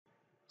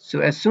So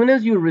as soon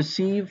as you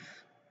receive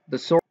the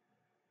source,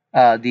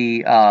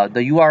 the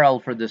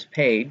URL for this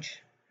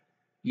page,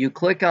 you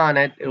click on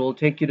it, it will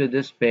take you to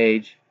this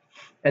page,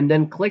 and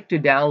then click to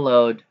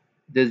download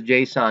this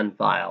JSON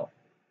file.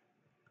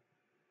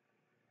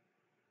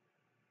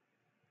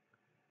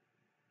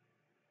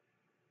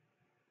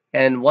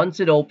 And once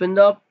it opened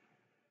up,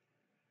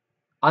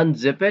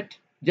 unzip it.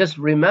 Just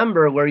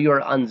remember where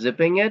you're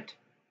unzipping it.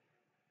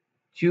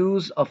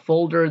 Choose a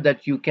folder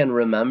that you can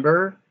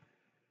remember.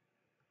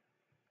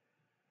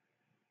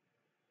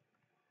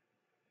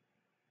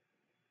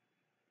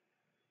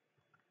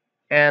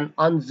 And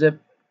unzip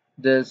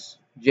this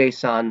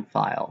JSON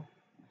file.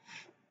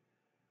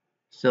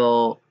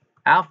 So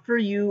after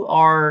you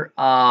are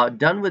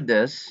done with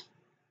this,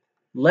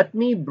 let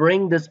me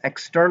bring this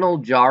external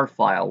jar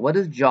file. What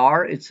is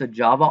jar? It's a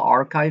Java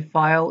archive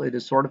file. It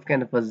is sort of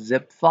kind of a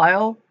zip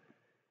file.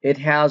 It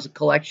has a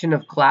collection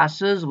of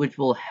classes which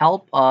will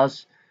help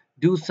us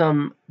do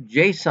some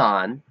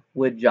JSON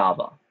with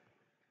Java.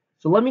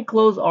 So let me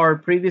close our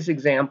previous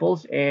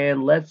examples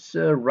and let's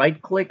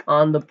right-click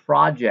on the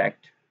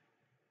project.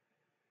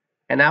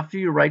 And after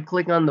you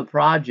right-click on the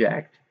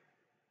project,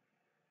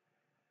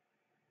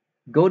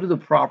 go to the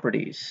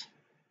properties.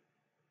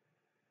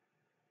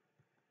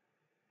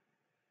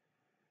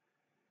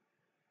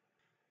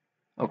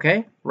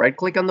 Okay,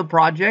 right-click on the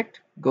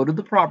project, go to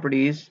the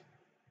properties,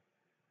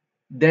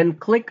 then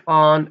click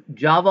on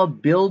Java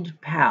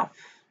Build Path.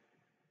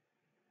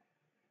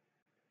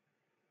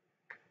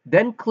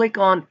 Then click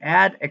on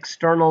Add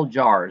External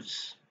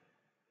Jars.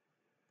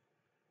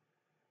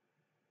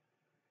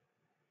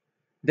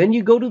 Then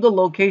you go to the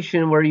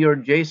location where your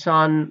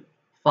JSON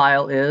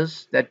file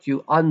is that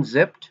you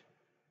unzipped.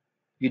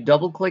 You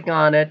double-click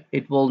on it.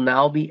 It will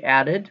now be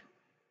added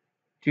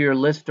to your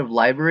list of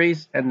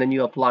libraries, and then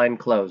you apply and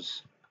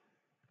close.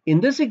 In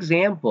this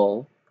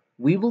example,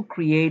 we will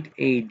create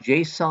a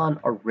JSON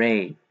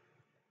array.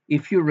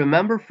 If you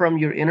remember from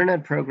your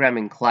internet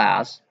programming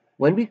class,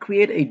 when we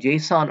create a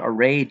JSON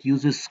array, it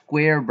uses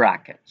square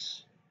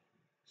brackets.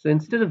 So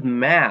instead of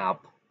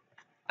map,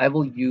 I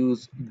will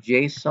use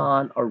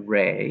JSON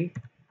array.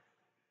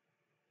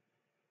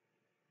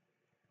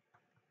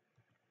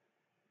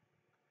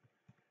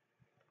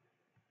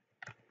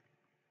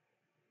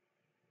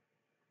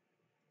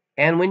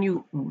 And when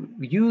you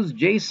use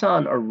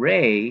JSON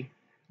array,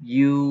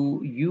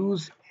 you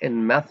use a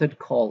method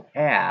called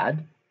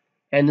add.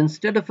 And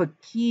instead of a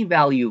key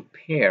value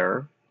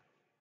pair,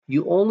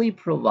 you only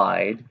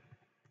provide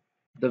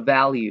the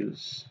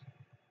values.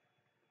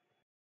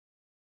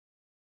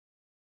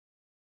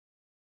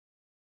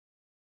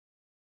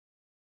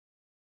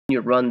 When you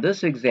run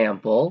this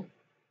example,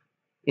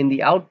 in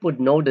the output,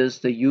 notice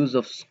the use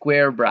of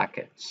square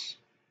brackets.